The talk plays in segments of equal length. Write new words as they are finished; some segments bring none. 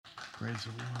Praise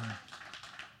the Lord.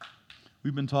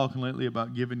 We've been talking lately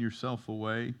about giving yourself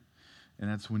away, and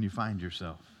that's when you find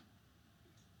yourself.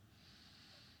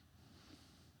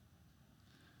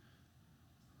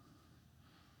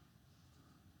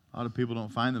 A lot of people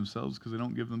don't find themselves because they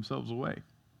don't give themselves away.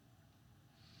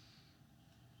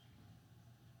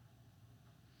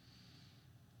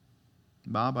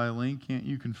 Bob Eileen, can't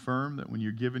you confirm that when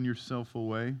you're giving yourself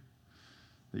away,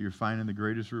 that you're finding the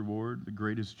greatest reward, the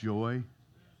greatest joy?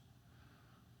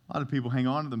 A lot of people hang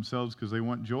on to themselves because they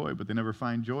want joy, but they never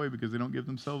find joy because they don't give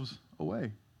themselves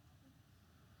away.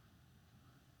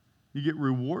 You get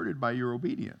rewarded by your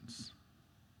obedience.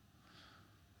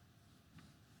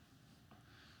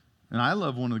 And I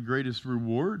love one of the greatest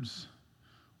rewards.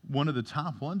 One of the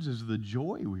top ones is the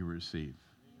joy we receive.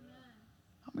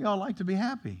 How many of y'all like to be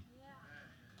happy?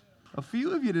 A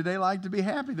few of you today like to be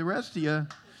happy. The rest of you,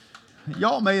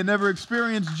 y'all may have never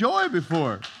experienced joy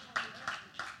before.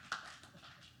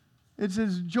 It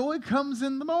says joy comes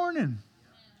in the morning.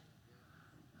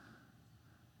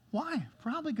 Why?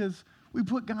 Probably because we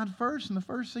put God first, and the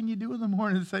first thing you do in the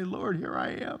morning is say, Lord, here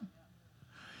I am.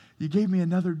 You gave me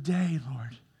another day,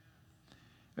 Lord.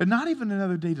 And not even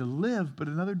another day to live, but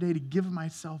another day to give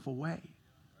myself away.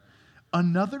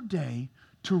 Another day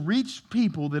to reach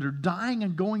people that are dying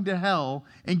and going to hell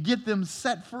and get them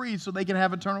set free so they can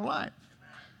have eternal life.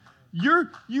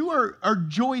 You are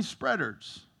joy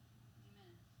spreaders.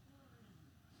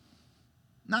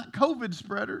 Not COVID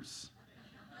spreaders.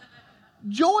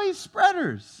 Joy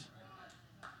spreaders.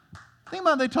 Think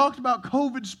about it, they talked about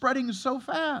COVID spreading so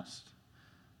fast.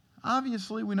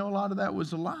 Obviously, we know a lot of that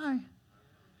was a lie.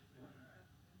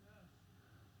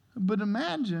 But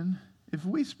imagine if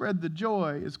we spread the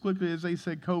joy as quickly as they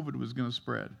said COVID was going to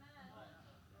spread.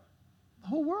 The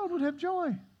whole world would have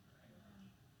joy.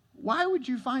 Why would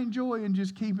you find joy and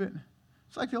just keep it?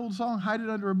 It's like the old song, hide it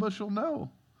under a bushel. No.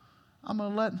 I'm going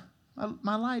to let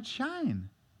my light shine.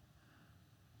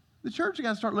 The church has got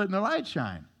to start letting their light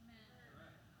shine.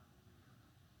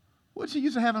 What's the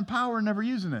use of having power and never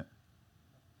using it?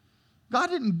 God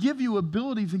didn't give you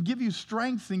abilities and give you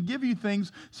strengths and give you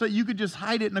things so you could just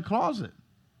hide it in a closet.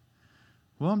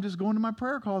 Well, I'm just going to my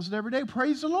prayer closet every day.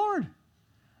 Praise the Lord.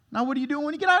 Now, what are you doing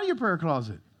when you get out of your prayer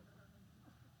closet?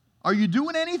 Are you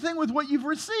doing anything with what you've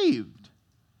received?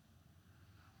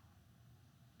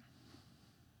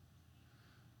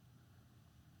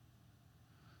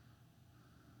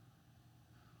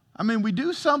 I mean, we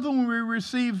do something when we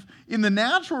receive, in the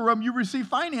natural realm, you receive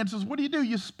finances. What do?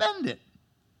 You spend it.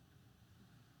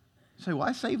 You say, well,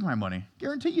 I save my money.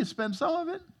 Guarantee you spend some of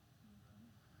it.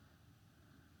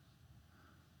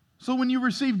 So when you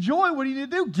receive joy, what do you need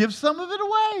to do? Give some of it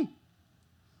away.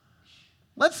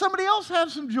 Let somebody else have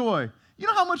some joy. You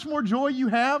know how much more joy you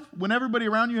have when everybody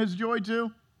around you has joy too?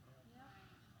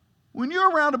 When you're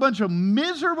around a bunch of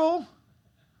miserable,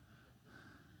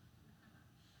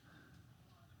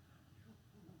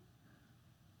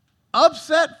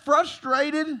 upset,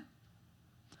 frustrated,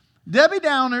 Debbie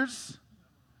Downers,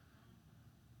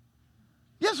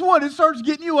 guess what? It starts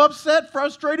getting you upset,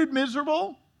 frustrated,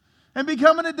 miserable, and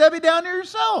becoming a Debbie Downer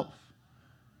yourself.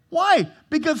 Why?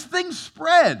 Because things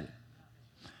spread.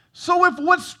 So if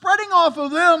what's spreading off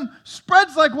of them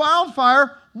spreads like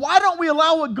wildfire, why don't we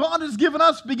allow what God has given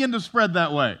us begin to spread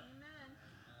that way? Amen.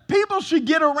 People should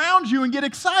get around you and get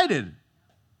excited.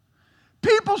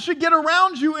 People should get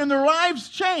around you and their lives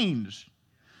change.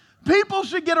 People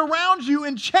should get around you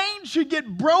and change should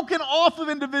get broken off of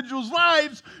individuals'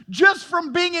 lives just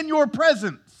from being in your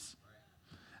presence.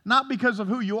 Not because of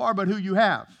who you are, but who you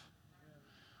have.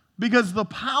 Because the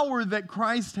power that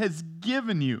Christ has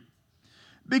given you.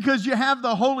 Because you have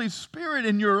the Holy Spirit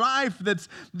in your life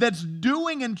that's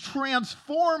doing and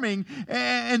transforming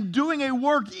and doing a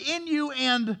work in you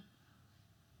and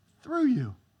through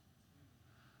you.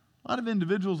 A lot of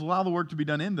individuals allow the work to be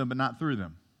done in them, but not through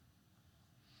them.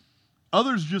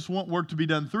 Others just want work to be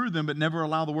done through them, but never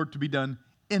allow the work to be done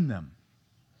in them.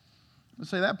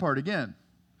 Let's say that part again.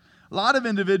 A lot of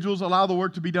individuals allow the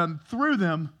work to be done through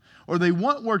them, or they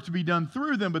want work to be done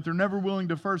through them, but they're never willing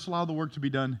to first allow the work to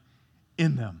be done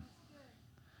in them.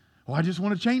 Well, I just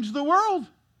want to change the world.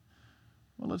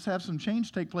 Well, let's have some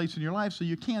change take place in your life so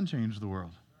you can change the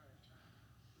world.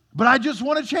 But I just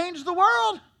want to change the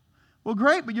world. Well,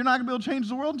 great, but you're not going to be able to change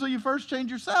the world until you first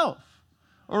change yourself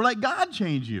or let God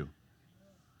change you.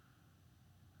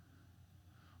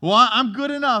 Well, I'm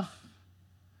good enough.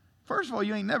 First of all,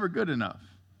 you ain't never good enough.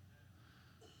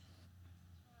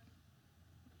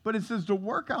 But it says to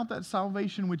work out that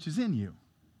salvation which is in you.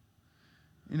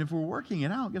 And if we're working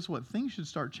it out, guess what? Things should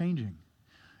start changing.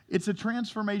 It's a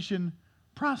transformation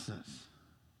process.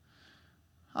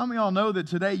 How many of y'all know that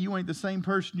today you ain't the same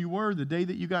person you were the day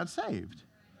that you got saved?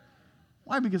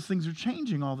 Why? Because things are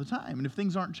changing all the time. And if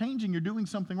things aren't changing, you're doing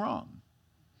something wrong.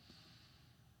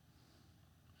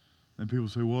 And people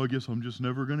say, well, I guess I'm just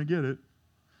never going to get it.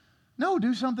 No,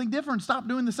 do something different. Stop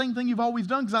doing the same thing you've always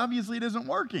done because obviously it isn't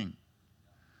working.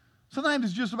 Sometimes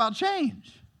it's just about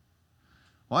change.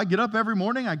 Well, I get up every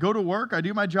morning, I go to work, I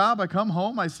do my job, I come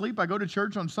home, I sleep, I go to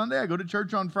church on Sunday, I go to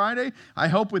church on Friday, I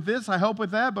help with this, I help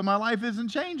with that, but my life isn't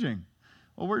changing.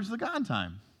 Well, where's the God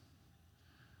time?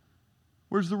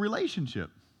 Where's the relationship?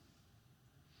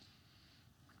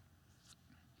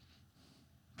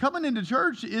 Coming into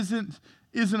church isn't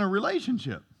a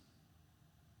relationship.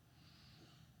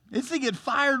 It's to get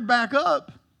fired back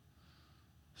up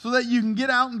so that you can get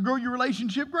out and grow your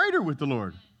relationship greater with the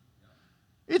Lord.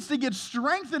 It's to get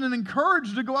strengthened and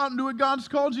encouraged to go out and do what God's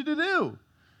called you to do.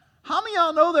 How many of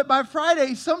y'all know that by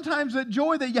Friday, sometimes that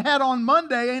joy that you had on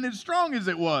Monday ain't as strong as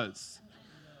it was?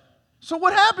 So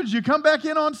what happens? You come back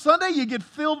in on Sunday, you get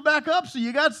filled back up, so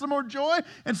you got some more joy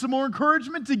and some more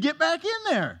encouragement to get back in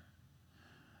there.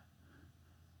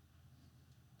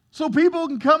 So people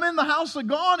can come in the house of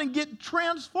God and get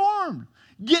transformed,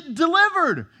 get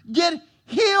delivered, get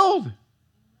healed.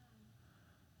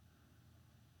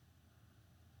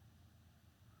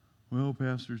 Well,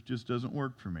 Pastor, it just doesn't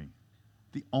work for me.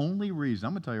 The only reason,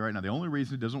 I'm going to tell you right now, the only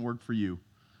reason it doesn't work for you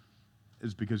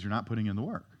is because you're not putting in the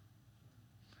work.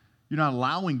 You're not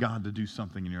allowing God to do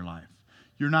something in your life.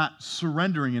 You're not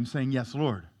surrendering and saying, yes,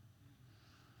 Lord.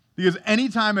 Because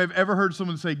anytime I've ever heard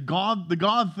someone say, God, the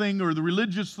God thing or the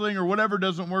religious thing or whatever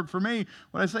doesn't work for me,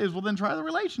 what I say is, well, then try the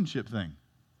relationship thing.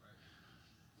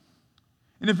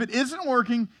 And if it isn't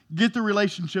working, get the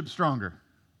relationship stronger.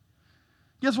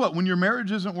 Guess what? When your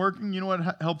marriage isn't working, you know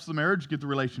what helps the marriage? Get the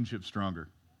relationship stronger.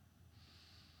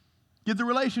 Get the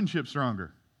relationship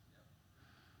stronger.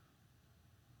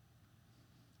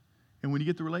 And when you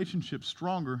get the relationship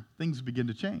stronger, things begin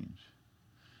to change.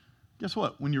 Guess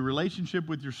what? When your relationship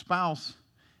with your spouse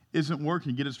isn't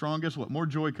working, get it strong, guess what? More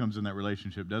joy comes in that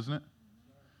relationship, doesn't it?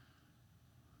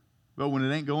 But when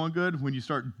it ain't going good, when you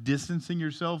start distancing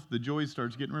yourself, the joy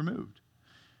starts getting removed.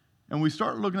 And we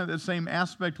start looking at that same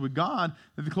aspect with God,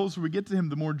 that the closer we get to Him,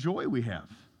 the more joy we have.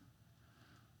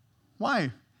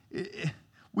 Why?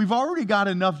 We've already got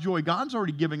enough joy. God's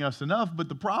already giving us enough, but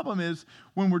the problem is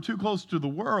when we're too close to the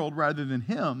world rather than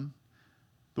Him,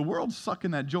 the world's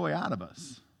sucking that joy out of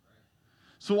us.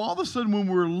 So all of a sudden, when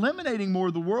we're eliminating more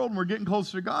of the world and we're getting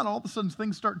closer to God, all of a sudden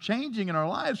things start changing in our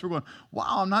lives. We're going,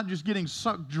 wow, I'm not just getting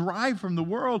sucked dry from the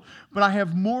world, but I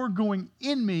have more going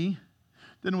in me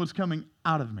than what's coming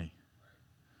out of me.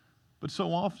 But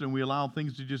so often we allow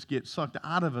things to just get sucked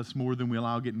out of us more than we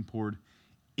allow getting poured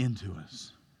into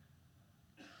us.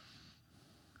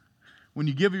 When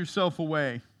you give yourself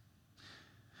away,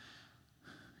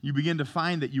 you begin to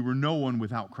find that you were no one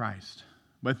without Christ.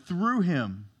 But through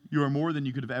Him, you are more than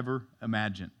you could have ever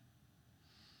imagined.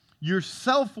 Your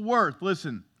self-worth,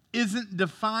 listen, isn't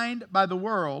defined by the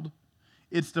world,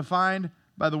 it's defined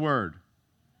by the Word.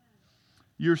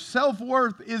 Your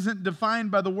self-worth isn't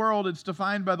defined by the world, it's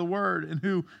defined by the Word and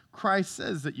who Christ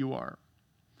says that you are.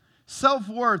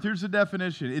 Self-worth, here's the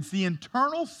definition. It's the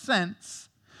internal sense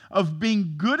of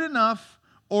being good enough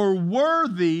or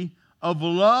worthy of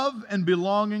love and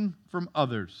belonging from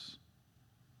others.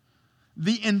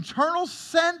 The internal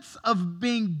sense of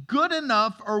being good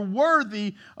enough or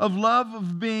worthy of love,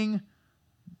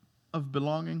 of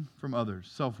belonging from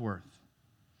others. Self-worth.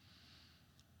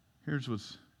 Here's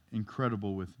what's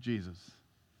incredible with Jesus.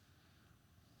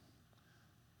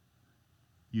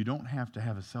 You don't have to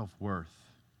have a self-worth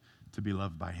to be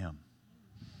loved by Him.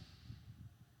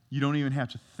 You don't even have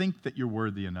to think that you're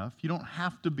worthy enough. You don't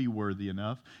have to be worthy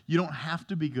enough. You don't have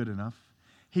to be good enough.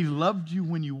 He loved you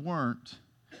when you weren't.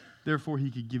 Therefore, He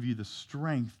could give you the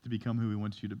strength to become who He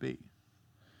wants you to be.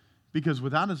 Because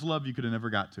without His love, you could have never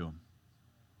got to Him.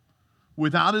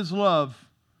 Without His love,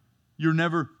 you're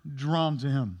never drawn to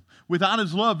Him. Without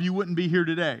His love, you wouldn't be here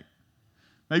today.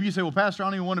 Maybe you say, well, Pastor, I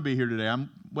don't even want to be here today.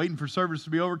 I'm waiting for service to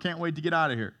be over. Can't wait to get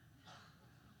out of here.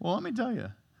 Well, let me tell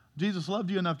you, Jesus loved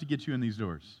you enough to get you in these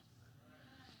doors.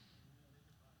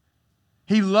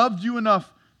 He loved you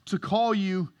enough to call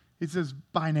you, it says,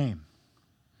 by name.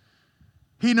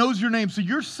 He knows your name. So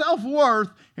your self-worth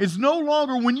is no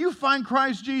longer, when you find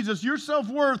Christ Jesus, your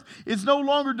self-worth is no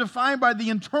longer defined by the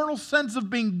internal sense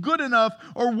of being good enough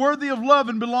or worthy of love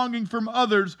and belonging from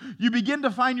others. You begin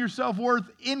to find your self-worth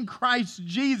in Christ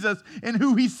Jesus and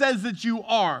who He says that you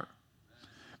are.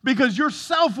 Because your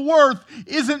self-worth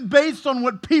isn't based on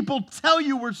what people tell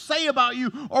you or say about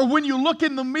you, or when you look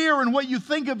in the mirror and what you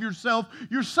think of yourself.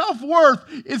 Your self-worth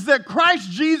is that Christ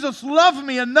Jesus loved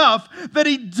me enough that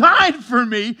He died for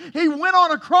me. He went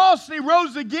on a cross and He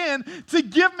rose again to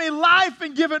give me life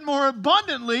and give it more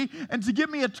abundantly, and to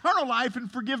give me eternal life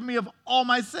and forgive me of all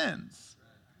my sins.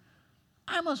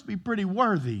 I must be pretty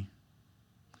worthy.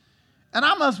 And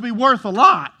I must be worth a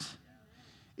lot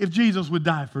if Jesus would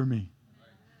die for me.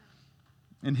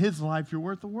 In His life, you're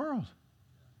worth the world.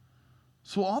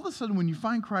 So all of a sudden, when you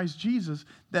find Christ Jesus,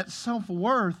 that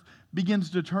self-worth begins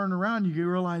to turn around. You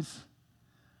realize,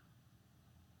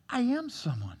 I am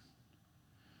someone.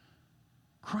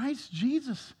 Christ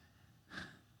Jesus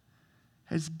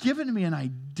has given me an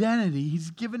identity.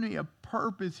 He's given me a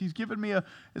purpose. He's given me,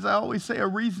 as I always say, a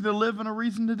reason to live and a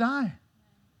reason to die.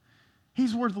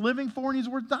 He's worth living for and He's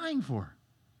worth dying for.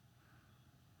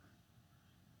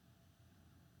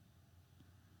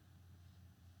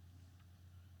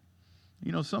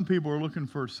 You know, some people are looking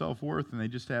for self-worth and they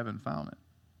just haven't found it.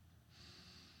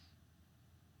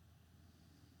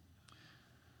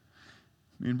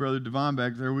 Me and Brother Devon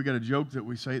back there, we got a joke that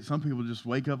we say, some people just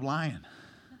wake up lying.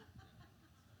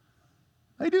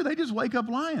 They do, they just wake up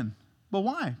lying. But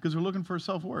why? Because they're looking for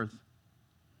self-worth.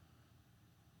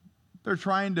 They're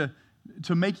trying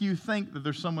to make you think that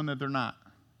there's someone that they're not.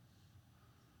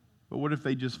 But what if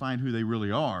they just find who they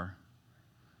really are?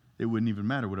 It wouldn't even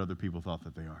matter what other people thought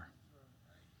that they are.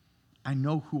 I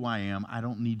know who I am. I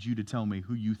don't need you to tell me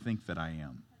who you think that I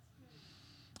am.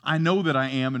 I know that I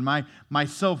am, and my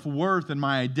self-worth and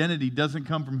my identity doesn't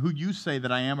come from who you say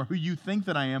that I am or who you think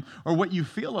that I am or what you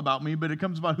feel about me, but it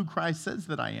comes about who Christ says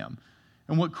that I am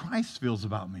and what Christ feels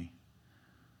about me.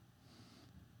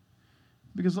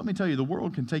 Because let me tell you, the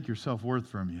world can take your self-worth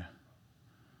from you,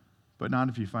 but not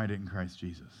if you find it in Christ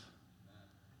Jesus.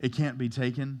 It can't be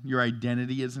taken. Your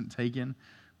identity isn't taken.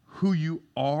 Who you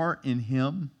are in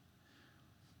Him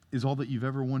is all that you've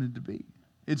ever wanted to be.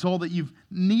 It's all that you've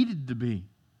needed to be.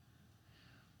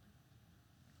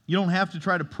 You don't have to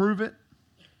try to prove it.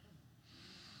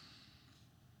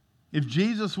 If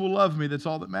Jesus will love me, that's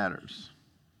all that matters.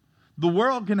 The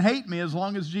world can hate me as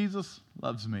long as Jesus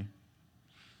loves me.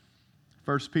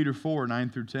 1 Peter 4, 9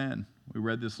 through 10. We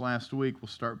read this last week. We'll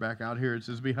start back out here. It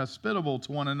says, be hospitable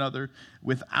to one another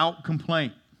without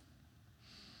complaint.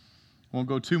 Won't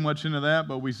go too much into that,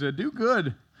 but we said, do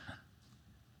good.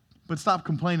 But stop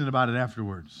complaining about it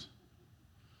afterwards.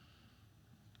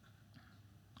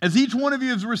 As each one of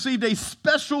you has received a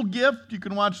special gift, you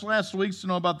can watch last week's to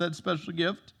know about that special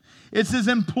gift. It says,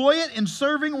 employ it in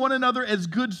serving one another as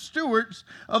good stewards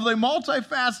of the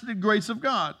multifaceted grace of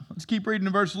God. Let's keep reading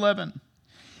in verse 11.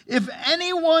 If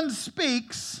anyone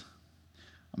speaks,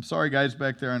 I'm sorry guys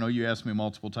back there, I know you asked me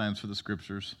multiple times for the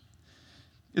scriptures.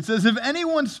 It says, if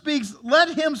anyone speaks,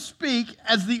 let him speak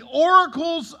as the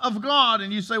oracles of God.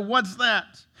 And you say, what's that?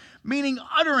 Meaning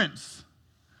utterance.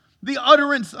 The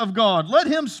utterance of God. Let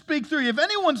Him speak through you. If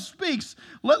anyone speaks,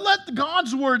 let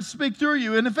God's word speak through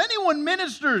you. And if anyone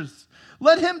ministers,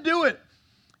 let him do it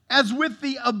as with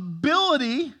the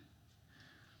ability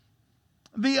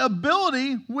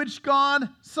which God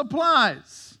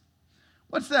supplies.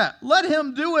 What's that? Let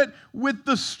him do it with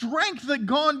the strength that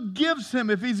God gives him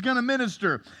if he's going to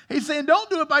minister. He's saying don't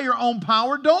do it by your own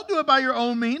power. Don't do it by your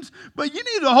own means. But you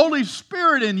need the Holy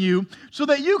Spirit in you so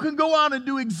that you can go out and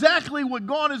do exactly what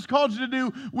God has called you to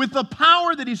do with the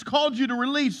power that He's called you to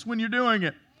release when you're doing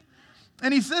it.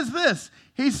 And He says this.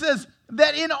 He says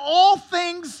that in all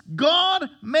things God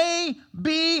may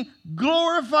be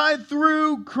glorified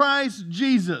through Christ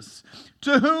Jesus,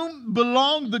 to whom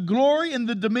belong the glory and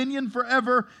the dominion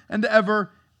forever and ever.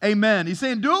 Amen. He's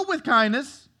saying, do it with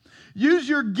kindness. Use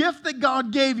your gift that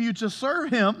God gave you to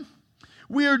serve Him.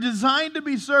 We are designed to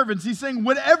be servants. He's saying,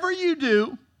 whatever you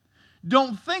do,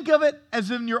 don't think of it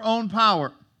as in your own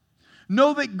power.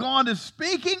 Know that God is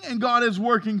speaking and God is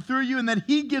working through you and that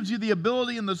He gives you the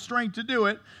ability and the strength to do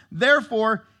it.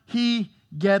 Therefore, He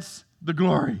gets the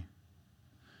glory.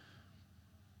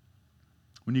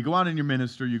 When you go out and you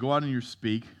minister, you go out and you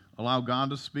speak, allow God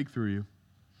to speak through you.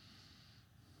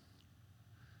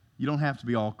 You don't have to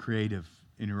be all creative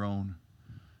in your own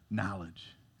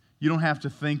knowledge. You don't have to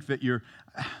think that you're...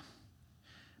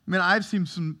 Man, I've seen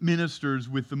some ministers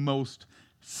with the most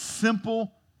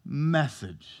simple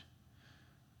message.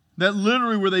 That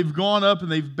literally where they've gone up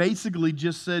and they've basically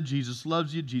just said, Jesus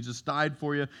loves you, Jesus died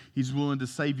for you, He's willing to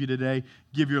save you today,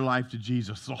 give your life to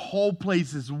Jesus. The whole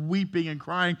place is weeping and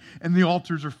crying and the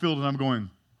altars are filled and I'm going,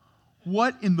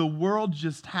 what in the world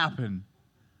just happened?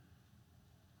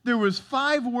 There was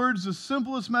 5 words, the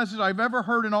simplest message I've ever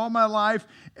heard in all my life,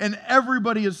 and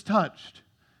everybody is touched.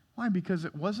 Why? Because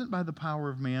it wasn't by the power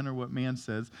of man or what man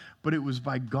says, but it was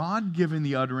by God giving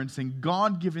the utterance and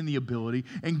God giving the ability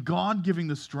and God giving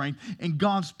the strength and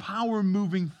God's power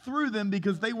moving through them,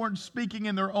 because they weren't speaking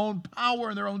in their own power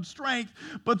and their own strength,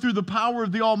 but through the power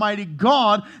of the Almighty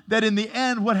God, that in the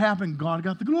end, what happened? God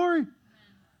got the glory.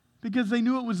 Because they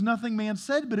knew it was nothing man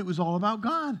said, but it was all about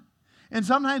God. And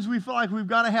sometimes we feel like we've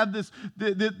got to have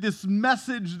this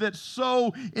message that's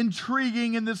so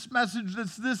intriguing, and this message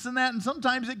that's this and that. And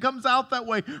sometimes it comes out that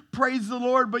way. Praise the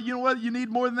Lord. But you know what? You need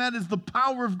more than that, is the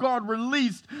power of God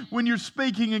released when you're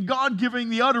speaking, and God giving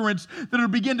the utterance that will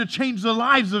begin to change the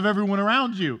lives of everyone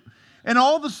around you. And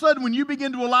all of a sudden, when you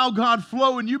begin to allow God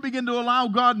flow and you begin to allow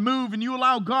God move and you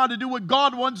allow God to do what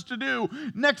God wants to do,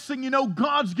 next thing you know,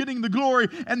 God's getting the glory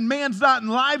and man's not, and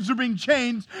lives are being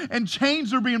changed and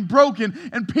chains are being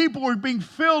broken and people are being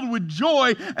filled with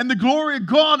joy and the glory of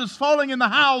God is falling in the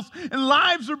house and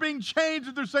lives are being changed,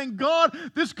 and they're saying, God,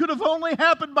 this could have only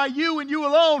happened by you and you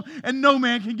alone, and no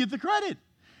man can get the credit.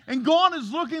 And God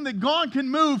is looking that God can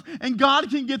move and God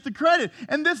can get the credit.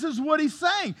 And this is what he's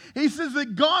saying. He says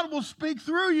that God will speak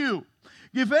through you.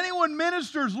 If anyone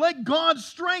ministers, let God's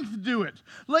strength do it.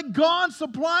 Let God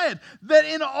supply it. That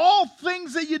in all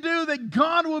things that you do, that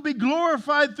God will be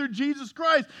glorified through Jesus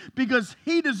Christ, because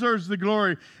he deserves the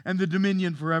glory and the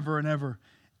dominion forever and ever.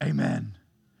 Amen.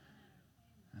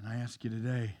 And I ask you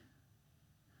today,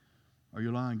 are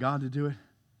you allowing God to do it,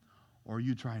 or are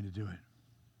you trying to do it?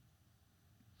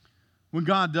 When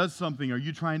God does something, are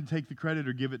you trying to take the credit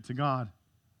or give it to God?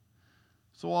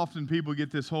 So often people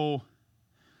get this whole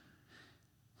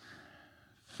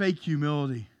fake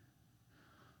humility.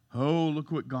 Oh,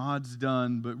 look what God's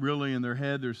done. But really in their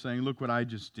head they're saying, look what I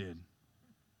just did.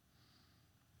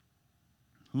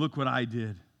 Look what I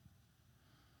did. I'm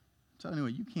telling you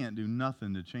what, you can't do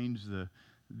nothing to change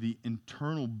the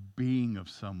internal being of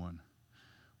someone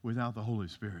without the Holy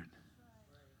Spirit.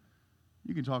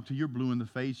 You can talk to your blue in the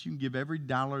face. You can give every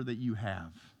dollar that you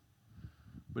have.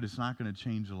 But it's not going to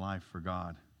change the life for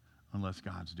God unless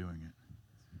God's doing it.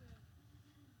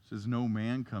 It says no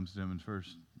man comes to him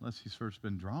unless he's first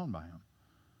been drawn by him.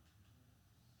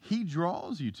 He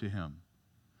draws you to him.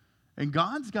 And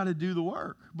God's got to do the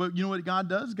work. But you know what God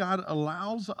does? God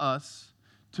allows us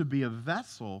to be a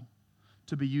vessel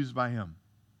to be used by him.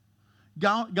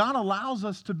 God allows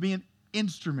us to be an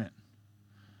instrument.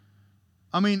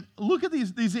 I mean, look at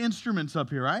these instruments up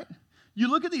here, right? You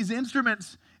look at these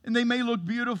instruments, and they may look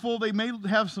beautiful. They may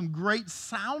have some great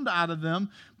sound out of them,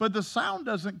 but the sound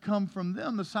doesn't come from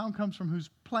them. The sound comes from who's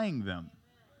playing them.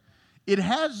 It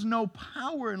has no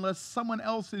power unless someone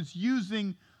else is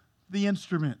using the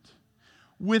instrument.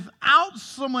 Without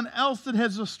someone else that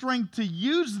has the strength to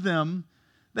use them,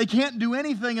 they can't do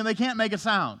anything and they can't make a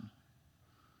sound.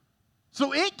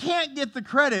 So it can't get the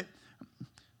credit.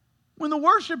 When the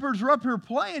worshipers are up here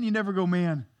playing, you never go,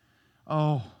 man,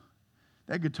 oh,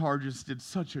 that guitar just did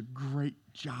such a great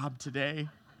job today.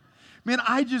 Man,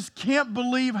 I just can't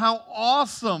believe how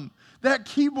awesome that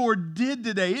keyboard did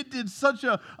today. It did such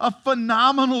a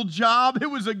phenomenal job. It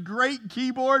was a great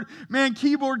keyboard. Man,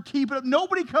 keyboard, keep it up.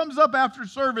 Nobody comes up after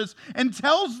service and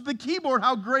tells the keyboard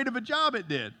how great of a job it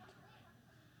did.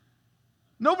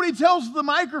 Nobody tells the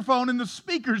microphone and the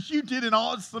speakers, you did an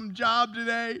awesome job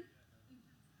today.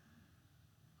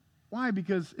 Why?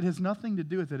 Because it has nothing to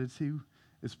do with it. It's who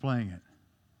is playing it,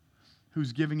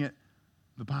 who's giving it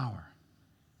the power.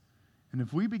 And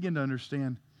if we begin to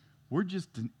understand, we're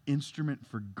just an instrument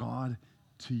for God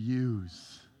to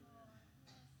use.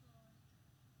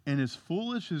 And as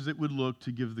foolish as it would look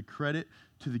to give the credit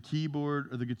to the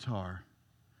keyboard or the guitar,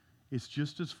 it's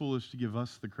just as foolish to give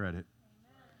us the credit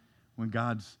when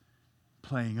God's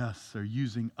playing us or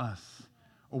using us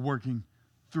or working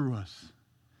through us.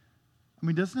 I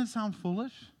mean, doesn't it sound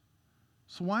foolish?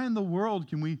 So why in the world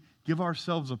can we give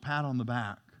ourselves a pat on the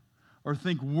back or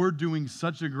think we're doing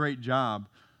such a great job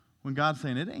when God's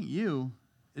saying, it ain't you,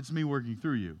 it's me working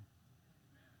through you?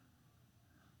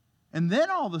 And then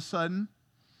all of a sudden,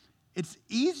 it's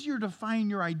easier to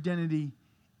find your identity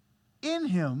in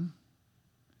him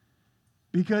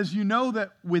because you know that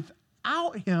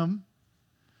without him,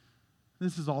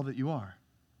 this is all that you are.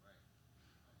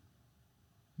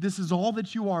 This is all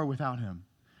that you are without him.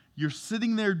 You're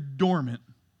sitting there dormant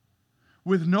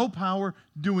with no power,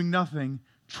 doing nothing,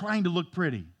 trying to look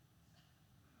pretty.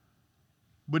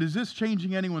 But is this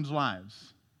changing anyone's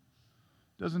lives?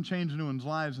 It doesn't change anyone's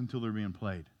lives until they're being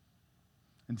played,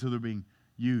 until they're being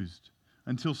used,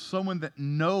 until someone that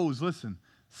knows, listen,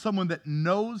 someone that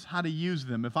knows how to use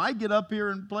them. If I get up here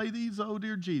and play these, oh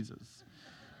dear Jesus,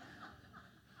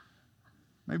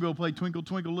 Maybe we'll play Twinkle,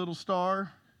 Twinkle, Little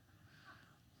Star.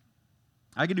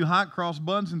 I can do Hot Cross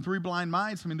Buns and Three Blind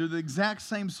Mice. I mean, they're the exact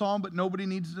same song, but nobody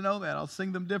needs to know that. I'll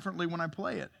sing them differently when I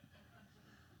play it.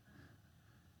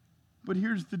 But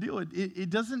here's the deal. It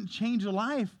doesn't change a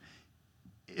life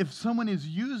if someone is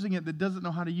using it that doesn't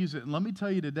know how to use it. And let me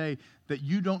tell you today that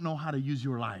you don't know how to use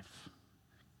your life.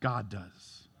 God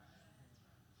does.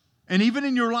 And even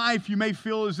in your life, you may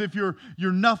feel as if you're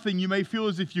nothing. You may feel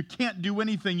as if you can't do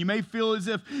anything. You may feel as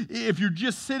if you're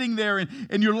just sitting there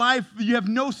and your life, you have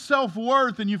no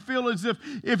self-worth, and you feel as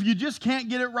if you just can't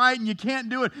get it right and you can't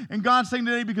do it. And God's saying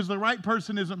today, because the right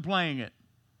person isn't playing it.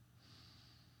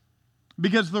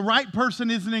 Because the right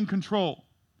person isn't in control.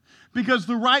 Because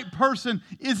the right person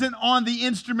isn't on the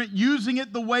instrument using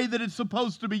it the way that it's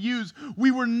supposed to be used.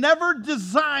 We were never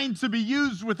designed to be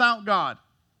used without God.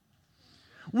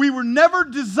 We were never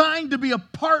designed to be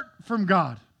apart from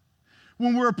God.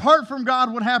 When we're apart from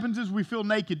God, what happens is we feel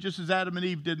naked, just as Adam and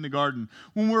Eve did in the garden.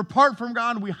 When we're apart from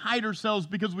God, we hide ourselves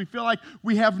because we feel like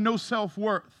we have no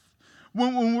self-worth.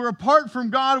 When we're apart from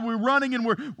God, we're running and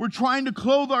we're trying to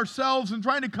clothe ourselves and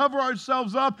trying to cover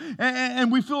ourselves up, and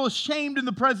we feel ashamed in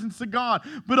the presence of God.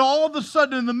 But all of a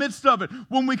sudden, in the midst of it,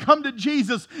 when we come to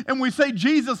Jesus and we say,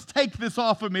 Jesus, take this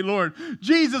off of me, Lord.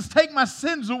 Jesus, take my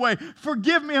sins away.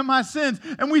 Forgive me of my sins.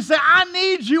 And we say, I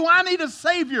need you. I need a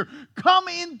Savior. Come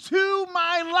into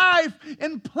my life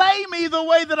and play me the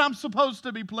way that I'm supposed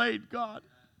to be played, God.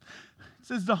 It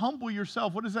says to humble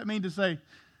yourself. What does that mean to say,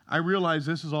 I realize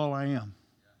this is all I am.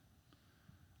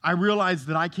 I realize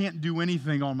that I can't do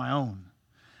anything on my own.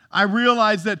 I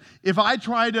realize that if I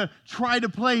try to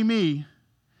play me,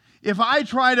 if I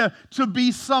try to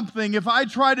be something, if I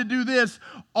try to do this,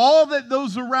 all that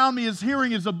those around me is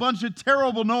hearing is a bunch of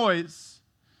terrible noise.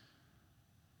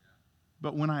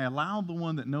 But when I allow the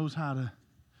one that knows how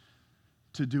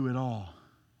to do it all,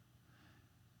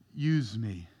 use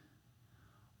me,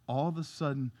 all of a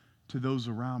sudden, to those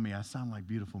around me, I sound like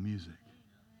beautiful music.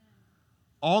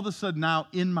 All of a sudden now,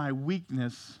 in my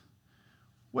weakness,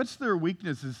 what's their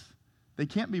weakness is they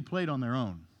can't be played on their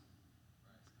own.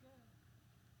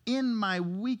 In my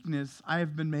weakness, I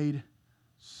have been made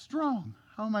strong.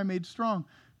 How am I made strong?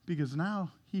 Because now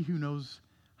he who knows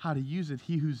how to use it,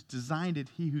 he who's designed it,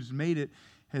 he who's made it,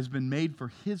 has been made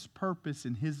for his purpose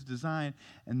and his design,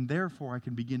 and therefore I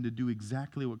can begin to do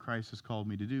exactly what Christ has called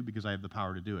me to do because I have the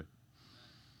power to do it.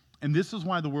 And this is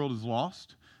why the world is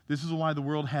lost. This is why the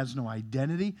world has no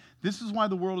identity. This is why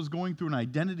the world is going through an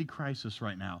identity crisis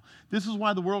right now. This is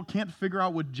why the world can't figure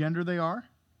out what gender they are.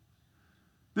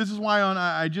 This is why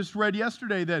I just read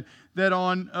yesterday that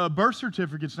on birth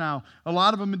certificates now, a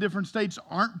lot of them in different states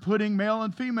aren't putting male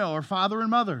and female or father and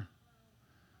mother.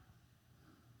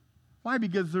 Why?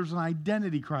 Because there's an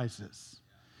identity crisis.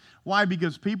 Why?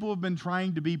 Because people have been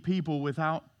trying to be people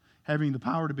without having the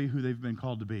power to be who they've been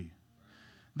called to be.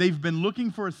 They've been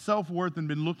looking for a self-worth and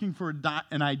been looking for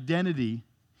an identity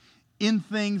in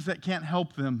things that can't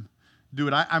help them do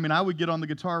it. I mean, I would get on the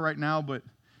guitar right now, but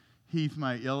Heath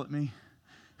might yell at me.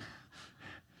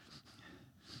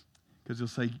 Because he'll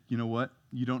say, you know what?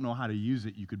 You don't know how to use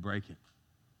it. You could break it.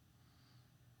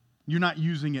 You're not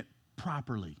using it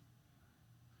properly.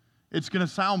 It's going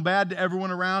to sound bad to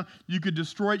everyone around. You could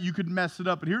destroy it. You could mess it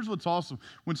up. But here's what's awesome.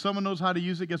 When someone knows how to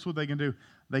use it, guess what they can do?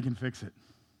 They can fix it.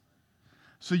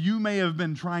 So you may have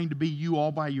been trying to be you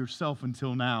all by yourself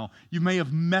until now. You may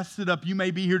have messed it up. You may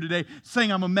be here today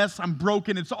saying, I'm a mess, I'm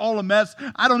broken, it's all a mess.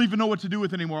 I don't even know what to do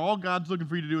with it anymore. All God's looking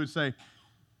for you to do is say,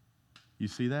 you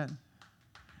see that?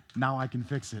 Now I can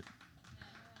fix it.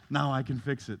 Now I can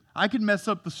fix it. I could mess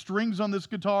up the strings on this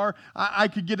guitar. I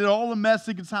could get it all a mess.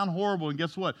 It could sound horrible. And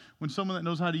guess what? When someone that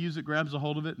knows how to use it grabs a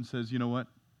hold of it and says, you know what?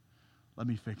 Let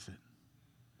me fix it.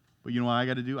 But you know what I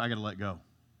got to do? I got to let go.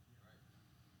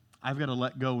 I've got to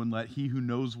let go and let he who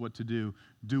knows what to do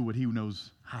what he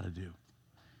knows how to do.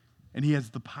 And he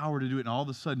has the power to do it, and all of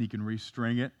a sudden he can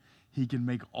restring it. He can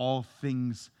make all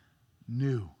things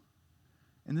new.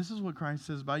 And this is what Christ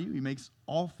says about you. He makes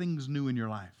all things new in your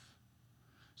life.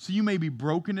 So you may be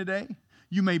broken today.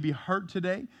 You may be hurt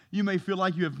today. You may feel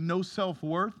like you have no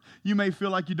self-worth. You may feel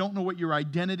like you don't know what your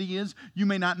identity is. You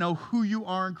may not know who you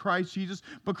are in Christ Jesus.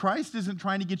 But Christ isn't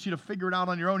trying to get you to figure it out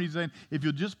on your own. He's saying, if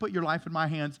you'll just put your life in my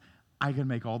hands, I can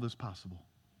make all this possible.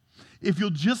 If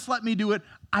you'll just let me do it,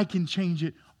 I can change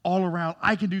it all around.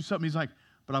 I can do something. He's like,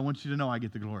 but I want you to know I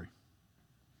get the glory.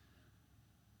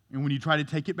 And when you try to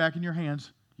take it back in your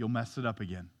hands, you'll mess it up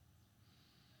again.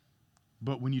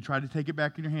 But when you try to take it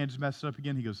back in your hands and mess it up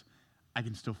again, he goes, I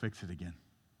can still fix it again.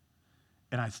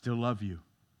 And I still love you.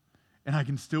 And I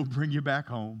can still bring you back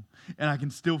home. And I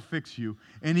can still fix you.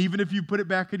 And even if you put it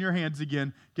back in your hands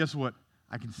again, guess what?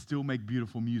 I can still make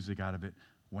beautiful music out of it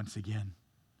once again.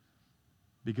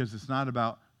 Because it's not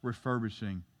about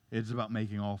refurbishing. It's about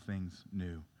making all things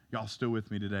new. Y'all still with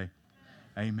me today?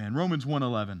 Amen. Romans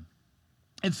 1:11.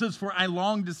 It says, for I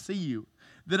long to see you,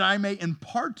 that I may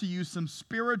impart to you some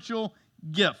spiritual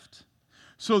gift,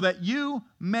 so that you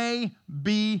may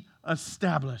be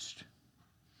established.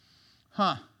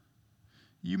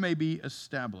 You may be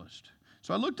established.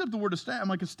 So I looked up the word established. I'm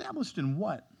like, established in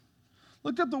what?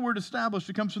 Looked up the word established.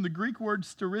 It comes from the Greek word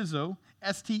sterizo,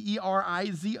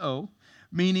 S-T-E-R-I-Z-O,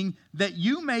 meaning that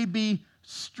you may be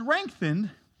strengthened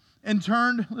and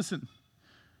turned, listen,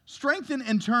 strengthened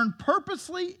and turned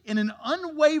purposely in an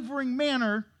unwavering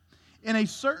manner in a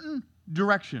certain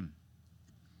direction.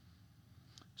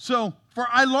 So, for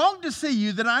I long to see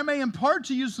you, that I may impart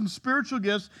to you some spiritual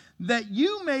gifts, that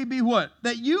you may be what?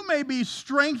 That you may be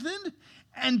strengthened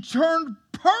and turned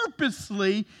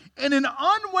purposely in an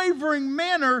unwavering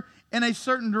manner in a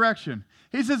certain direction.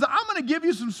 He says, I'm going to give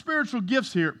you some spiritual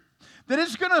gifts here, that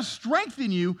it's going to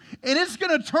strengthen you, and it's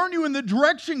going to turn you in the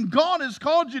direction God has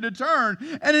called you to turn,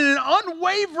 and in an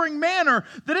unwavering manner,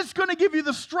 that it's going to give you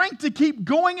the strength to keep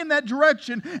going in that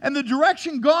direction, and the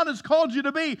direction God has called you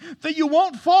to be, that you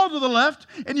won't fall to the left,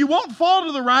 and you won't fall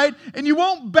to the right, and you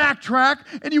won't backtrack,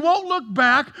 and you won't look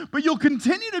back, but you'll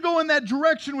continue to go in that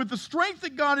direction with the strength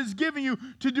that God is giving you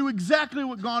to do exactly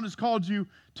what God has called you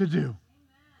to do.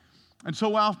 And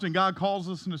so often God calls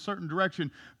us in a certain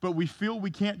direction, but we feel we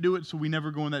can't do it, so we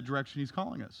never go in that direction He's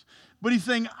calling us. But He's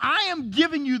saying, I am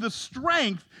giving you the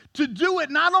strength to do it,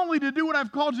 not only to do what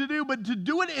I've called you to do, but to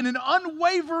do it in an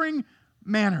unwavering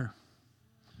manner.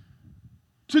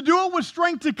 To do it with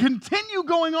strength to continue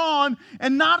going on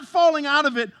and not falling out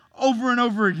of it over and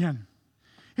over again.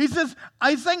 He says,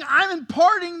 He's saying, I'm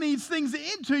imparting these things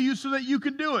into you so that you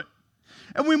can do it.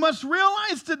 And we must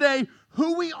realize today,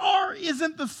 who we are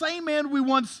isn't the same man we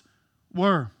once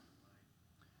were.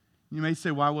 You may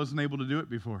say, well, I wasn't able to do it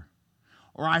before.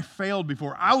 Or I failed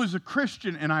before. I was a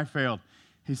Christian and I failed.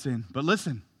 He's saying, but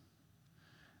listen,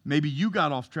 maybe you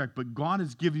got off track, but God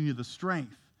has given you the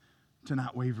strength to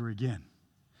not waver again.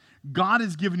 God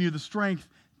has given you the strength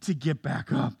to get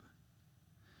back up.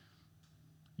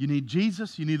 You need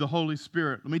Jesus, you need the Holy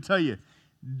Spirit. Let me tell you,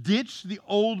 ditch the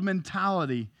old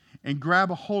mentality and grab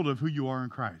a hold of who you are in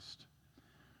Christ.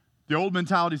 The old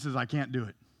mentality says, I can't do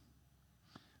it.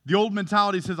 The old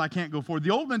mentality says, I can't go forward.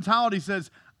 The old mentality says,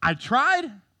 I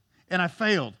tried and I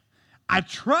failed. I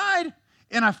tried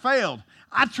and I failed.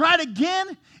 I tried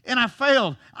again and I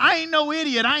failed. I ain't no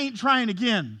idiot. I ain't trying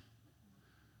again.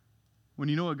 When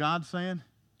you know what God's saying,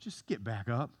 just get back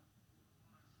up.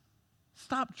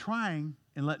 Stop trying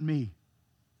and let me.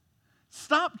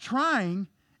 Stop trying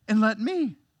and let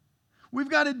me. We've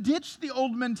got to ditch the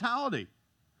old mentality.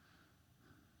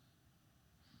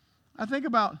 I think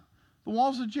about the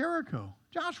walls of Jericho.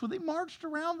 Joshua, they marched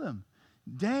around them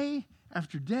day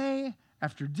after day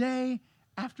after day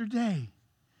after day.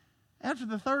 After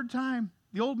the third time,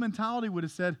 the old mentality would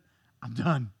have said, I'm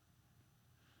done.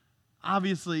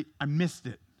 Obviously, I missed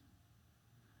it.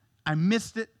 I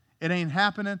missed it. It ain't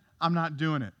happening. I'm not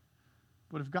doing it.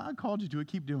 But if God called you to it,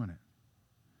 keep doing it.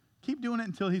 Keep doing it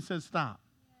until He says stop.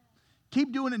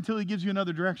 Keep doing it until He gives you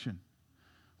another direction.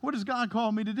 What does God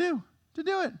call me to do? To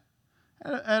do it.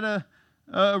 At a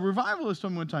revivalist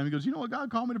one time, he goes, you know what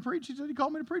God called me to preach? He said He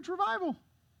called me to preach revival.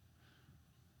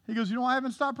 He goes, you know why I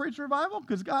haven't stopped preaching revival?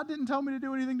 Because God didn't tell me to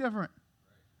do anything different.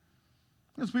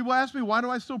 Because people ask me, why do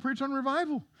I still preach on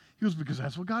revival? He goes, because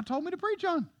that's what God told me to preach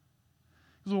on.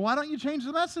 He goes, well, why don't you change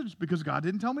the message? Because God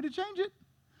didn't tell me to change it.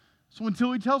 So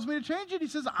until He tells me to change it, He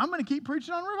says, I'm going to keep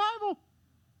preaching on revival.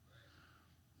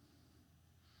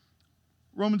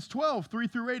 Romans 12,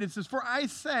 3-8, it says, for I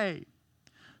say,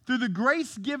 through the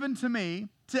grace given to me,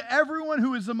 to everyone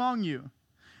who is among you,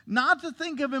 not to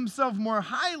think of himself more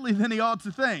highly than he ought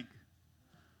to think.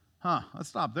 Let's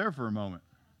stop there for a moment.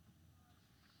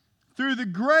 Through the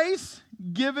grace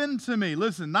given to me,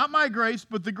 listen, not my grace,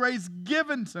 but the grace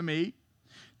given to me,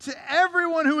 to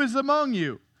everyone who is among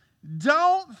you,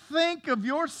 don't think of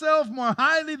yourself more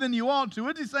highly than you ought to.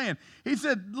 What's he saying? He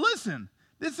said, listen,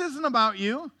 this isn't about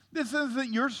you. This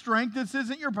isn't your strength. This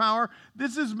isn't your power.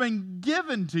 This has been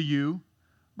given to you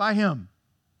by Him.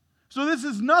 So this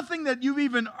is nothing that you've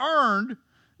even earned.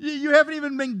 You haven't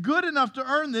even been good enough to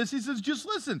earn this. He says, just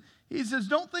listen. He says,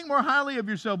 don't think more highly of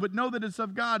yourself, but know that it's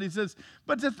of God. He says,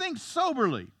 but to think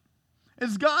soberly,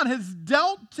 as God has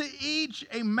dealt to each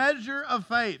a measure of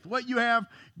faith. What you have,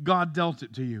 God dealt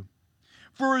it to you.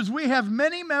 For as we have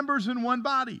many members in one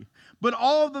body, but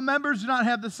all of the members do not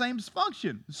have the same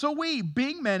function. So we,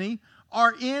 being many,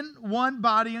 are in one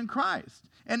body in Christ,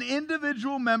 an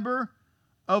individual member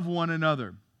of one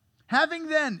another. Having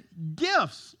then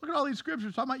gifts, look at all these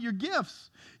scriptures talking about your gifts.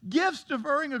 Gifts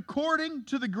differing according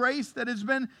to the grace that has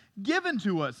been given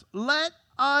to us. Let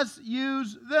us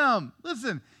use them.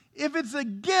 Listen, if it's a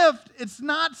gift, it's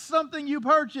not something you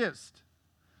purchased.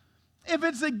 If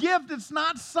it's a gift, it's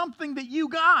not something that you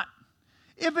got.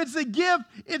 If it's a gift,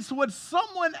 it's what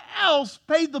someone else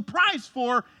paid the price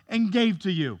for and gave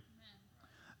to you.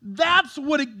 That's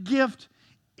what a gift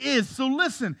is. So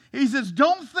listen, he says,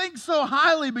 don't think so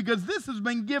highly because this has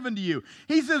been given to you.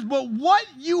 He says, but what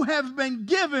you have been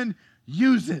given,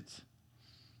 use it.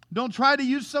 Don't try to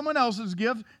use someone else's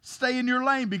gift. Stay in your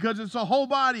lane because it's a whole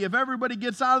body. If everybody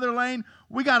gets out of their lane,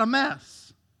 we got a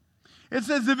mess. It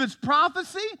says, if it's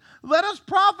prophecy, let us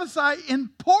prophesy in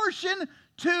portion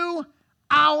to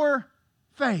our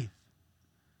faith.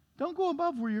 Don't go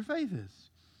above where your faith is.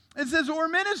 It says, or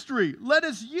ministry, let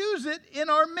us use it in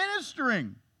our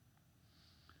ministering.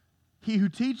 He who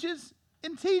teaches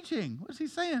in teaching. What's he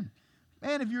saying?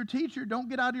 Man, if you're a teacher, don't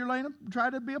get out of your lane and try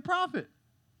to be a prophet.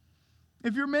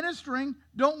 If you're ministering,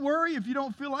 don't worry if you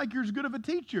don't feel like you're as good of a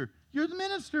teacher. You're the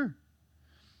minister.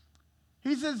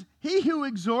 He says, he who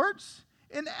exhorts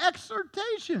in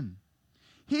exhortation.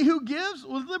 He who gives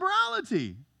with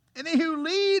liberality. And he who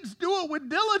leads, do it with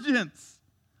diligence.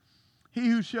 He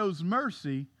who shows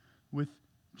mercy with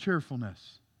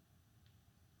cheerfulness.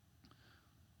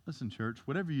 Listen, church,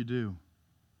 whatever you do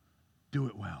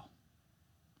it well.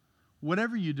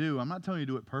 Whatever you do, I'm not telling you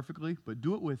to do it perfectly, but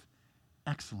do it with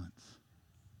excellence.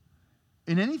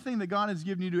 In anything that God has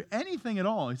given you to do, anything at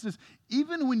all. He says,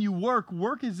 even when you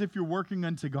work as if you're working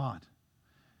unto God.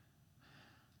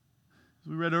 As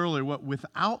we read earlier,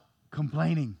 without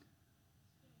complaining.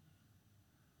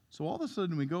 So all of a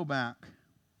sudden we go back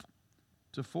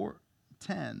to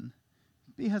 4:10.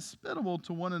 Be hospitable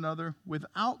to one another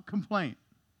without complaint.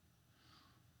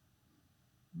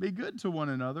 Be good to one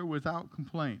another without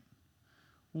complaint.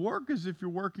 Work as if you're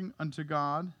working unto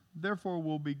God. Therefore,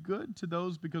 we'll be good to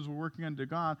those because we're working unto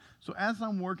God. So as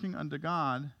I'm working unto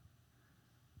God,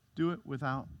 do it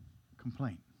without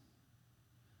complaint.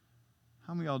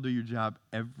 How many of y'all do your job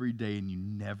every day and you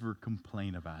never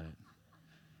complain about it?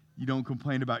 You don't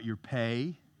complain about your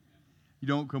pay. You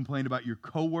don't complain about your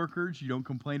coworkers. You don't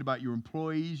complain about your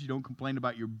employees. You don't complain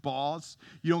about your boss.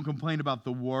 You don't complain about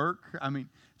the work. I mean,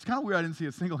 it's kind of weird I didn't see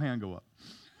a single hand go up.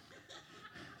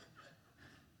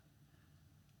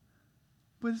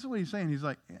 But this is what he's saying. He's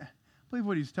like, I believe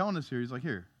what he's telling us here. He's like,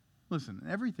 here, listen,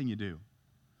 everything you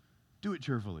do it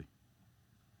cheerfully.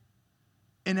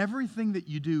 In everything that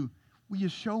you do, will you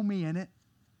show me in it?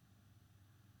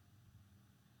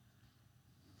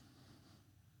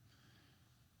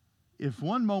 If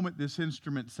one moment this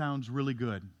instrument sounds really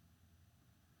good,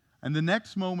 and the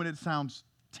next moment it sounds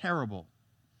terrible,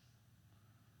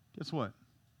 guess what?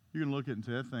 You're going to look at it and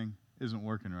say, that thing isn't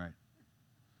working right.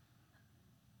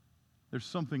 There's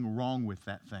something wrong with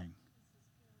that thing.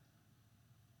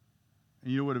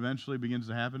 And you know what eventually begins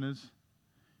to happen is?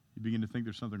 You begin to think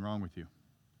there's something wrong with you.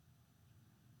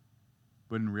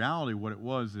 But in reality, what it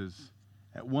was is,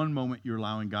 at one moment you're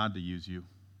allowing God to use you,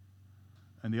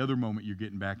 and the other moment you're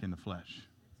getting back in the flesh.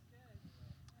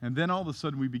 And then all of a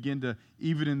sudden we begin to,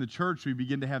 even in the church, we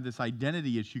begin to have this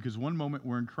identity issue because one moment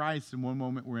we're in Christ and one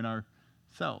moment we're in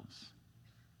ourselves.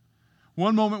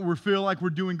 One moment we feel like we're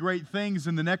doing great things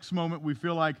and the next moment we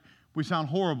feel like we sound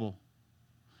horrible.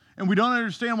 And we don't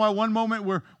understand why one moment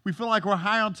we feel like we're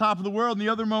high on top of the world and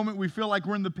the other moment we feel like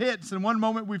we're in the pits. And one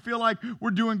moment we feel like we're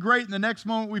doing great and the next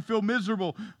moment we feel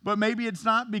miserable. But maybe it's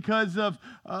not because of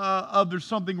there's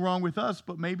something wrong with us,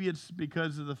 but maybe it's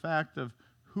because of the fact of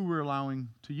who we're allowing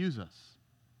to use us.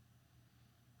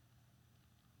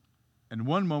 And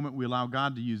one moment we allow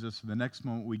God to use us, and the next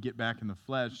moment we get back in the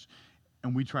flesh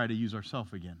and we try to use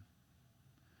ourselves again.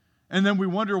 And then we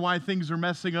wonder why things are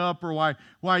messing up, or why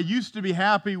I used to be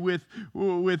happy with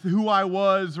who I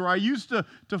was, or I used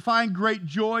to find great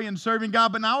joy in serving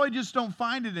God, but now I just don't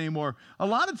find it anymore. A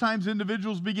lot of times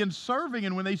individuals begin serving,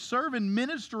 and when they serve in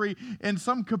ministry in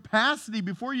some capacity,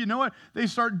 before you know it, they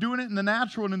start doing it in the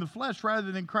natural and in the flesh rather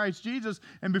than in Christ Jesus,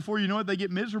 and before you know it, they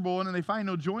get miserable, and then they find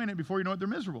no joy in it. Before you know it, they're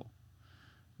miserable.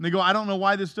 And they go, I don't know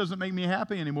why this doesn't make me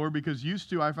happy anymore, because used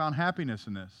to I found happiness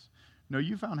in this. No,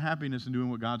 you found happiness in doing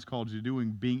what God's called you to do,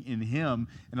 being in Him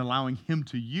and allowing Him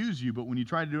to use you. But when you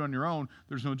try to do it on your own,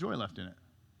 there's no joy left in it.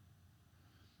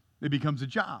 It becomes a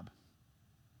job.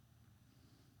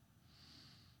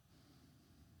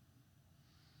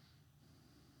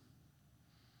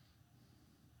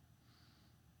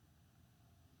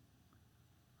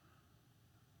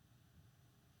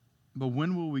 But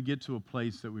when will we get to a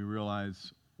place that we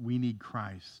realize we need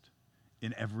Christ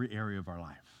in every area of our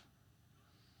life.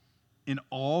 In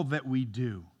all that we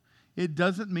do. It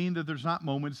doesn't mean that there's not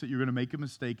moments that you're going to make a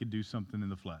mistake and do something in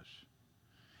the flesh.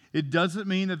 It doesn't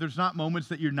mean that there's not moments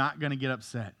that you're not going to get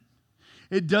upset.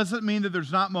 It doesn't mean that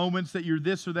there's not moments that you're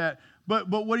this or that. But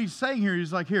what he's saying here,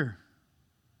 he's like, here,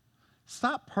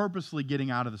 stop purposely getting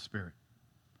out of the Spirit.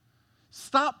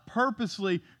 Stop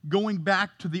purposely going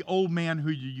back to the old man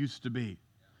who you used to be.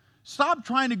 Stop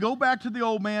trying to go back to the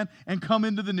old man and come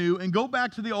into the new, and go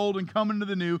back to the old and come into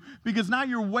the new, because now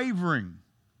you're wavering.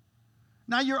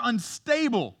 Now you're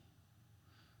unstable.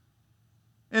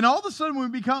 And all of a sudden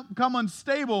when we become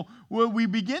unstable, we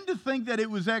begin to think that it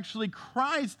was actually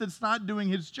Christ that's not doing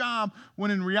his job,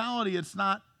 when in reality it's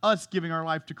not us giving our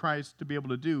life to Christ to be able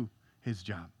to do his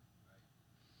job.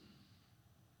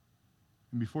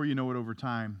 And before you know it, over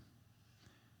time,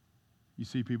 you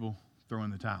see people throwing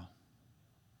the towel.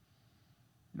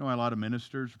 You know why a lot of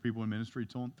ministers or people in ministry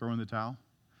throw in the towel?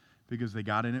 Because they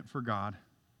got in it for God,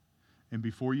 and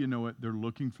before you know it, they're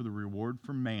looking for the reward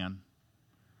from man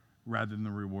rather than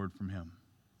the reward from him.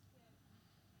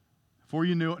 Before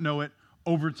you know it,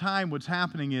 over time, what's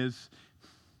happening is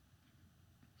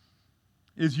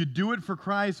you do it for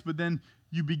Christ, but then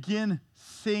you begin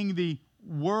seeing the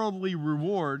worldly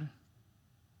reward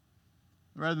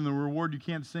rather than the reward you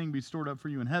can't sing be stored up for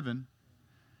you in heaven.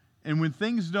 And when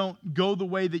things don't go the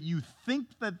way that you think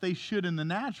that they should in the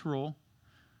natural,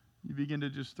 you begin to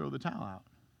just throw the towel out.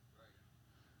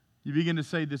 You begin to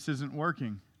say, this isn't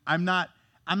working. I'm not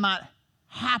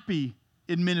happy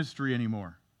in ministry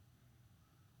anymore.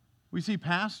 We see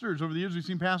pastors, over the years, we've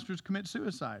seen pastors commit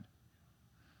suicide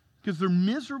because they're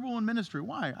miserable in ministry.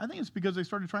 Why? I think it's because they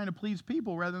started trying to please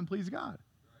people rather than please God.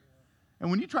 And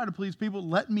when you try to please people,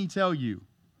 let me tell you,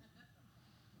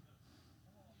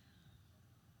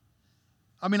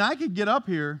 I mean, I could get up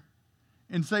here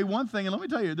and say one thing, and let me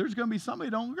tell you, there's going to be somebody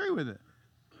who don't agree with it,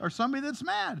 or somebody that's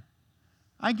mad.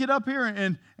 I get up here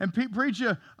and preach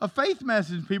a faith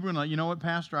message. People are like, you know what,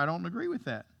 Pastor, I don't agree with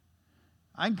that.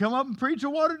 I can come up and preach a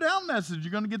watered-down message.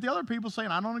 You're going to get the other people saying,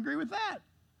 I don't agree with that.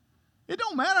 It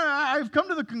don't matter. I've come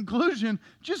to the conclusion,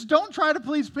 just don't try to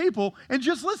please people and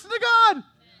just listen to God.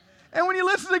 And when you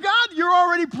listen to God, you're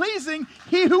already pleasing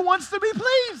he who wants to be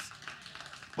pleased.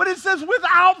 But it says,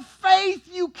 without faith,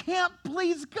 you can't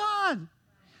please God.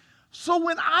 So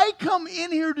when I come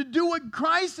in here to do what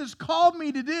Christ has called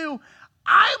me to do,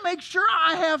 I make sure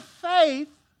I have faith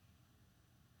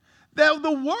that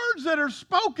the words that are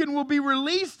spoken will be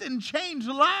released and change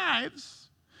lives,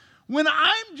 when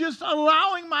I'm just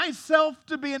allowing myself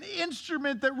to be an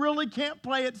instrument that really can't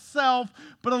play itself,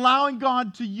 but allowing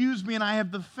God to use me. And I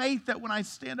have the faith that when I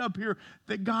stand up here,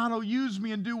 that God will use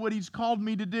me and do what he's called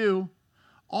me to do,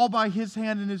 all by his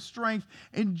hand and his strength.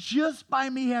 And just by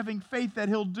me having faith that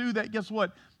he'll do that, guess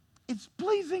what? It's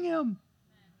pleasing him.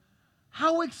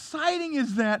 How exciting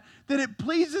is that it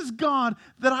pleases God,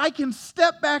 that I can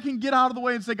step back and get out of the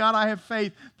way and say, God, I have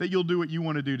faith that you'll do what you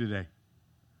want to do today.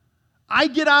 I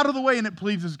get out of the way and it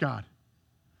pleases God.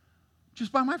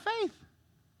 Just by my faith.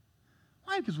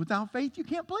 Why? Because without faith, you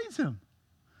can't please him.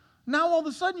 Now all of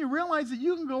a sudden you realize that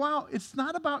you can go out. It's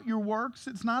not about your works.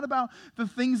 It's not about the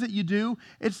things that you do.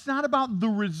 It's not about the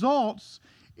results.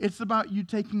 It's about you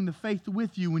taking the faith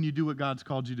with you when you do what God's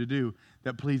called you to do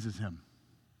that pleases him.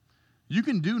 You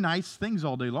can do nice things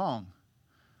all day long.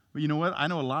 But you know what? I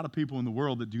know a lot of people in the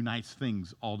world that do nice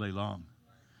things all day long.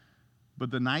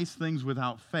 But the nice things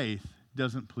without faith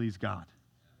doesn't please God.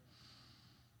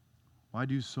 Why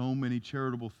do so many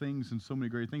charitable things and so many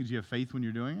great things? Do you have faith when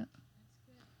you're doing it?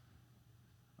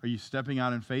 Are you stepping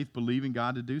out in faith, believing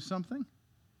God to do something?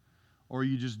 Or are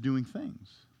you just doing things?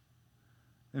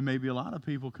 And maybe a lot of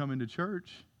people come into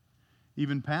church,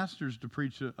 even pastors, to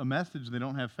preach a message, they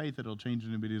don't have faith that it'll change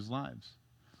anybody's lives.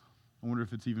 I wonder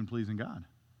if it's even pleasing God.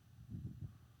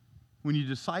 When you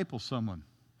disciple someone,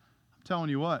 I'm telling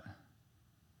you what,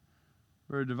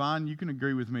 Brother Devon, you can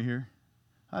agree with me here.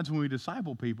 That's when we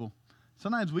disciple people.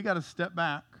 Sometimes we got to step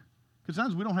back, because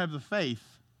sometimes we don't have the faith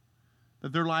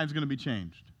that their lives are going to be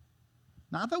changed.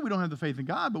 Not that we don't have the faith in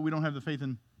God, but we don't have the faith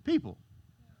in people.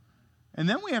 And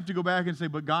then we have to go back and say,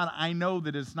 but God, I know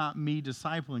that it's not me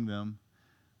discipling them.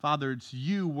 Father, it's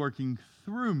you working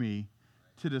through me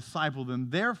to disciple them.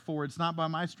 Therefore, it's not by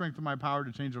my strength or my power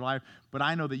to change their life, but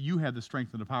I know that you have the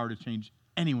strength and the power to change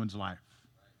anyone's life.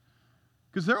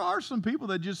 Because there are some people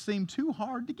that just seem too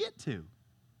hard to get to.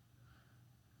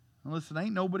 Now listen,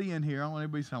 ain't nobody in here. I don't want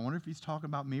anybody to say, I wonder if he's talking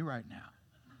about me right now.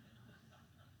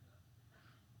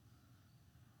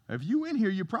 If you in here,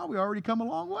 you probably already come a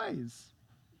long ways.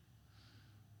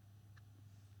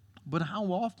 But how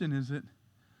often is it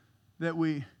that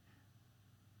we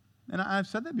And I've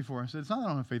said that before. I said, it's not that I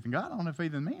don't have faith in God. I don't have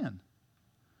faith in man.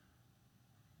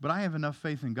 But I have enough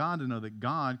faith in God to know that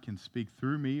God can speak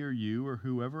through me or you or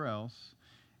whoever else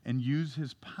and use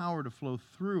his power to flow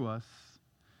through us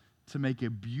to make a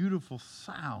beautiful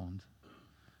sound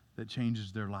that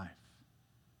changes their life.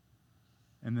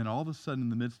 And then all of a sudden in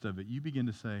the midst of it, you begin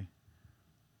to say,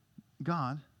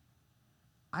 God,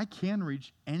 I can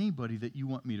reach anybody that you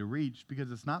want me to reach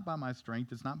because it's not by my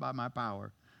strength, it's not by my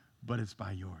power, but it's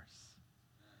by yours.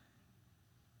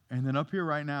 And then up here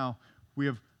right now, we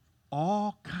have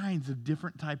all kinds of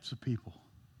different types of people,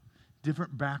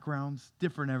 different backgrounds,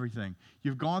 different everything.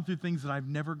 You've gone through things that I've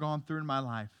never gone through in my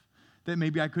life, that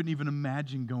maybe I couldn't even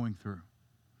imagine going through,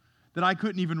 that I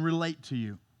couldn't even relate to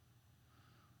you.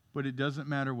 But it doesn't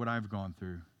matter what I've gone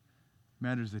through. It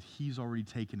matters that he's already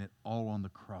taken it all on the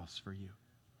cross for you.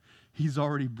 He's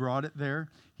already brought it there.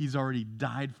 He's already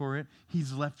died for it.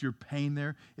 He's left your pain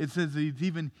there. It says that he's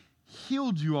even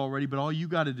healed you already, but all you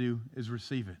got to do is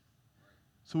receive it.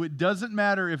 So it doesn't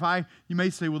matter if you may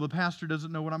say, well, the pastor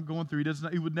doesn't know what I'm going through.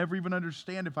 He would never even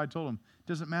understand if I told him. It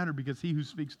doesn't matter because he who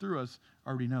speaks through us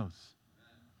already knows.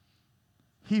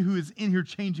 He who is in here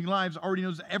changing lives already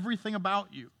knows everything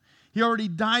about you. He already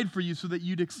died for you so that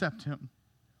you'd accept him.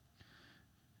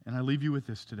 And I leave you with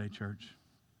this today, church.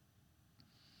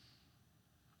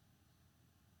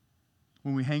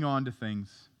 When we hang on to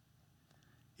things,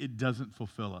 it doesn't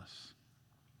fulfill us.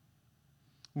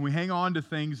 When we hang on to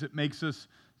things, it makes us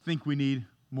think we need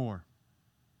more.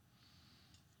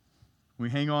 When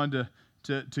we hang on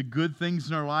to good things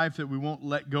in our life that we won't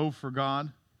let go for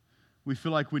God, we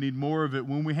feel like we need more of it.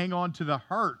 When we hang on to the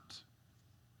hurt,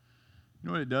 you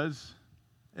know what it does?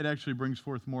 It actually brings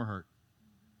forth more hurt.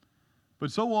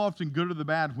 But so often, good or the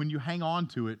bad, when you hang on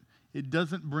to it, it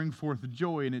doesn't bring forth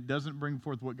joy and it doesn't bring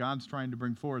forth what God's trying to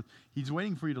bring forth. He's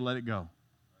waiting for you to let it go.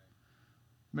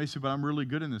 You may say, but I'm really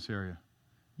good in this area.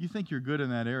 You think you're good in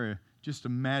that area. Just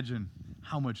imagine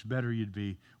how much better you'd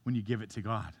be when you give it to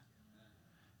God.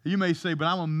 You may say, but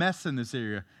I'm a mess in this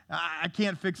area. I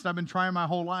can't fix it. I've been trying my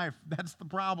whole life. That's the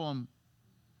problem.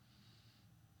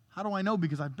 How do I know?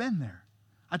 Because I've been there.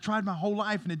 I tried my whole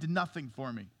life and it did nothing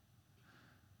for me.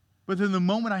 But then the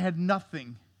moment I had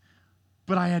nothing,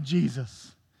 but I had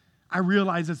Jesus, I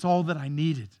realized it's all that I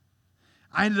needed.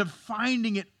 I ended up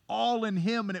finding it all in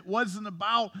him, and it wasn't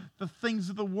about the things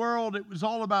of the world. It was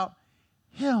all about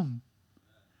him.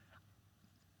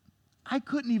 I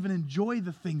couldn't even enjoy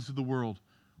the things of the world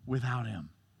without him.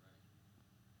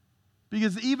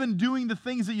 Because even doing the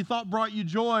things that you thought brought you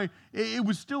joy, it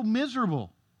was still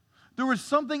miserable. There was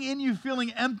something in you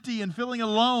feeling empty and feeling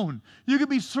alone. You could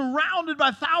be surrounded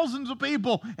by thousands of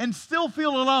people and still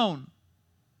feel alone.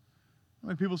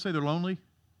 When people say they're lonely,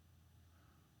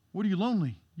 what are you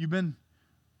lonely? You've been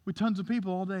with tons of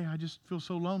people all day. I just feel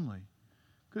so lonely.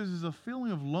 Because there's a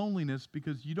feeling of loneliness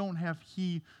because you don't have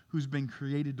he who's been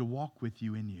created to walk with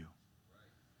you in you.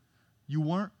 You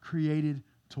weren't created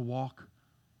to walk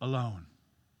alone.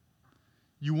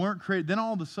 You weren't created. Then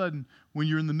all of a sudden, when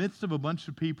you're in the midst of a bunch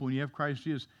of people and you have Christ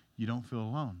Jesus, you don't feel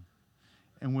alone.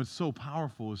 And what's so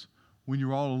powerful is when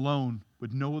you're all alone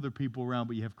with no other people around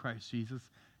but you have Christ Jesus,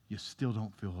 you still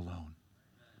don't feel alone.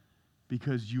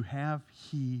 Because you have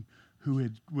he who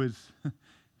was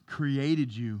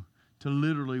created you to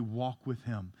literally walk with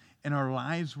him. And our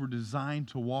lives were designed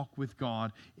to walk with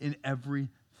God in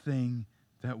everything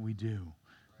that we do.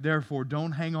 Therefore,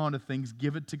 don't hang on to things.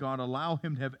 Give it to God. Allow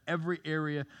him to have every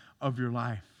area of your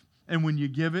life. And when you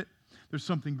give it, there's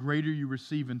something greater you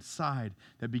receive inside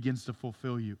that begins to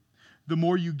fulfill you. The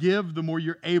more you give, the more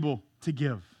you're able to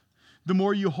give. The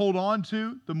more you hold on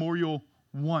to, the more you'll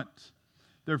want.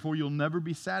 Therefore, you'll never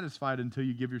be satisfied until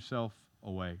you give yourself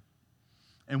away.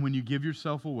 And when you give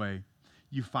yourself away,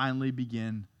 you finally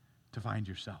begin to find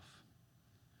yourself.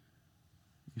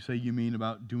 You say, you mean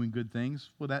about doing good things?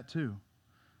 Well, that too.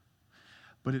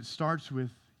 But it starts with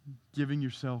giving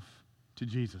yourself to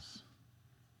Jesus.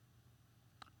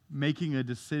 Making a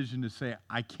decision to say,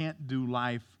 I can't do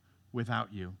life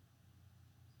without you.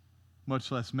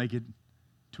 Much less make it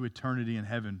to eternity in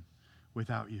heaven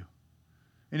without you.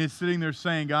 And it's sitting there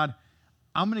saying, God,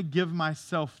 I'm going to give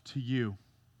myself to you.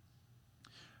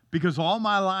 Because all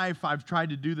my life I've tried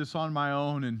to do this on my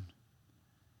own and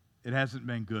it hasn't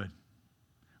been good.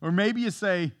 Or maybe you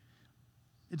say,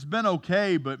 it's been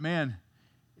okay, but man,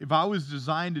 if I was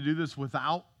designed to do this with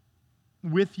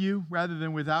you rather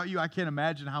than without you, I can't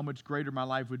imagine how much greater my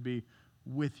life would be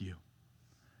with you.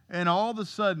 And all of a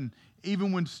sudden,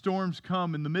 even when storms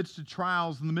come, in the midst of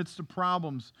trials, in the midst of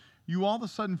problems, you all of a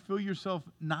sudden feel yourself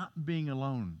not being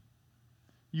alone.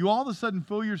 You all of a sudden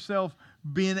feel yourself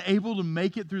being able to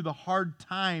make it through the hard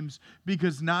times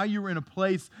because now you're in a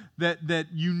place that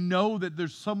you know that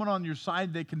there's someone on your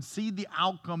side that can see the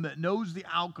outcome, that knows the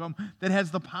outcome, that has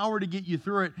the power to get you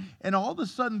through it. And all of a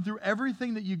sudden, through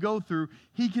everything that you go through,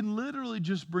 He can literally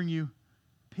just bring you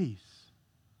peace.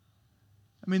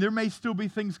 I mean, there may still be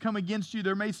things come against you.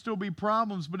 There may still be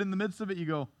problems, but in the midst of it, you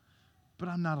go, but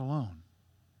I'm not alone.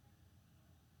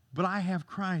 But I have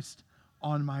Christ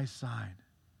on my side.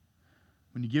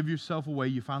 When you give yourself away,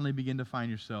 you finally begin to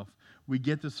find yourself. We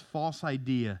get this false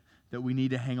idea that we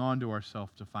need to hang on to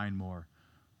ourselves to find more.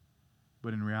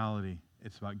 But in reality,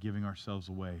 it's about giving ourselves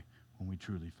away when we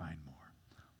truly find more.